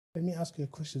Let me ask you a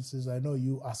question, since I know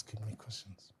you asking me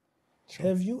questions. Sure.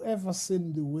 Have you ever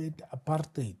seen the word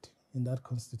apartheid in that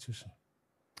constitution?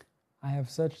 I have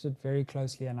searched it very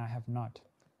closely and I have not.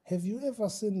 Have you ever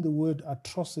seen the word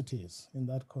atrocities in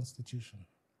that constitution?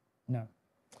 No.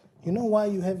 You know why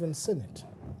you haven't seen it?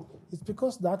 It's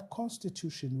because that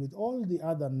constitution, with all the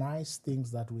other nice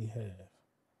things that we have,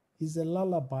 is a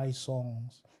lullaby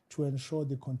song to ensure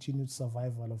the continued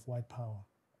survival of white power.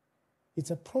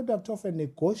 It's a product of a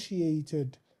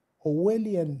negotiated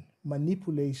Orwellian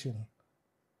manipulation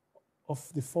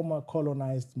of the former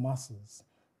colonized masses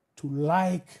to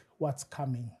like what's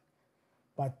coming,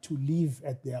 but to live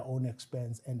at their own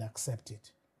expense and accept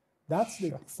it. That's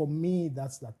Sure. for me,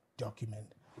 that's that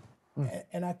document.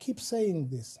 And I keep saying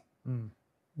this.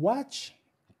 Watch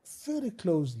very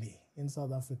closely in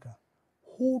South Africa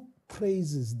who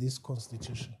praises this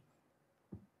constitution.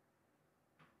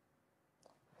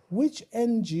 Which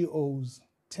NGOs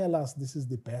tell us this is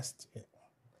the best?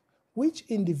 Which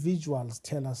individuals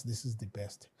tell us this is the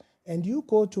best? And you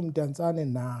go to Mdantsane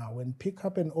now and pick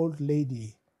up an old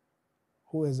lady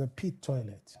who has a pit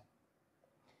toilet.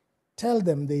 Tell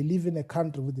them they live in a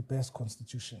country with the best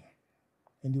constitution,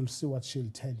 and you'll see what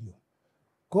she'll tell you.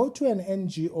 Go to an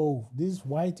NGO, these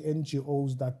white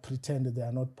NGOs that pretend they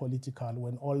are not political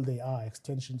when all they are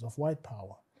extensions of white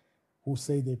power, who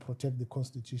say they protect the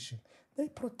constitution. They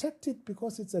protect it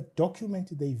because it's a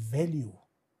document they value,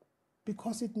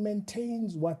 because it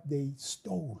maintains what they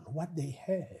stole, what they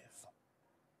have.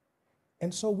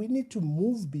 And so we need to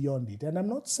move beyond it. And I'm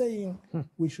not saying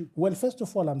we should, well, first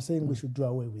of all, I'm saying we should do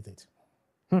away with it.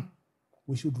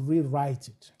 We should rewrite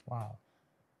it. Wow.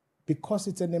 Because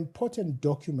it's an important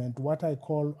document, what I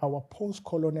call our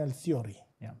post-colonial theory,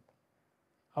 Yeah.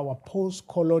 our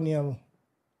post-colonial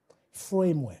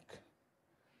framework.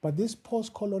 But this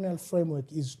post-colonial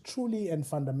framework is truly and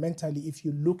fundamentally, if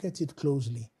you look at it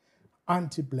closely,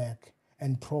 anti-black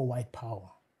and pro-white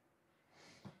power.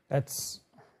 That's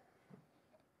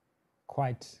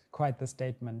quite the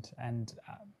statement, and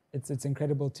it's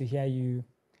incredible to hear you.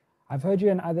 I've heard you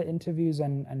in other interviews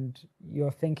and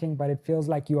you're thinking, but it feels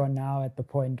like you are now at the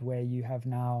point where you have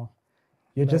now,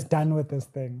 you're just done with this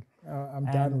thing. I'm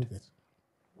done with it.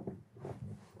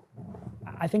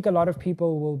 I think a lot of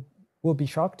people will be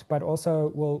shocked, but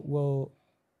also will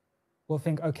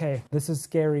think, okay, this is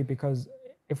scary because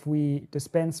if we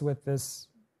dispense with this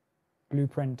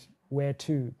blueprint, where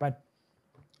to? But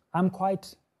I'm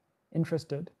quite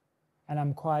interested and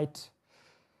I'm quite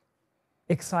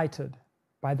excited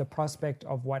by the prospect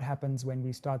of what happens when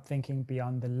we start thinking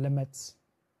beyond the limits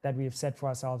that we've set for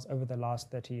ourselves over the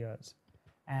last 30 years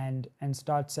and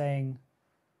start saying,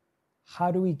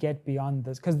 how do we get beyond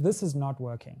this? Because this is not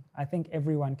working. I think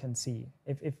everyone can see.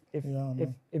 If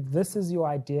this is your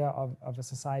idea of a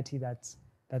society that's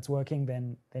working,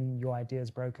 then your idea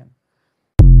is broken.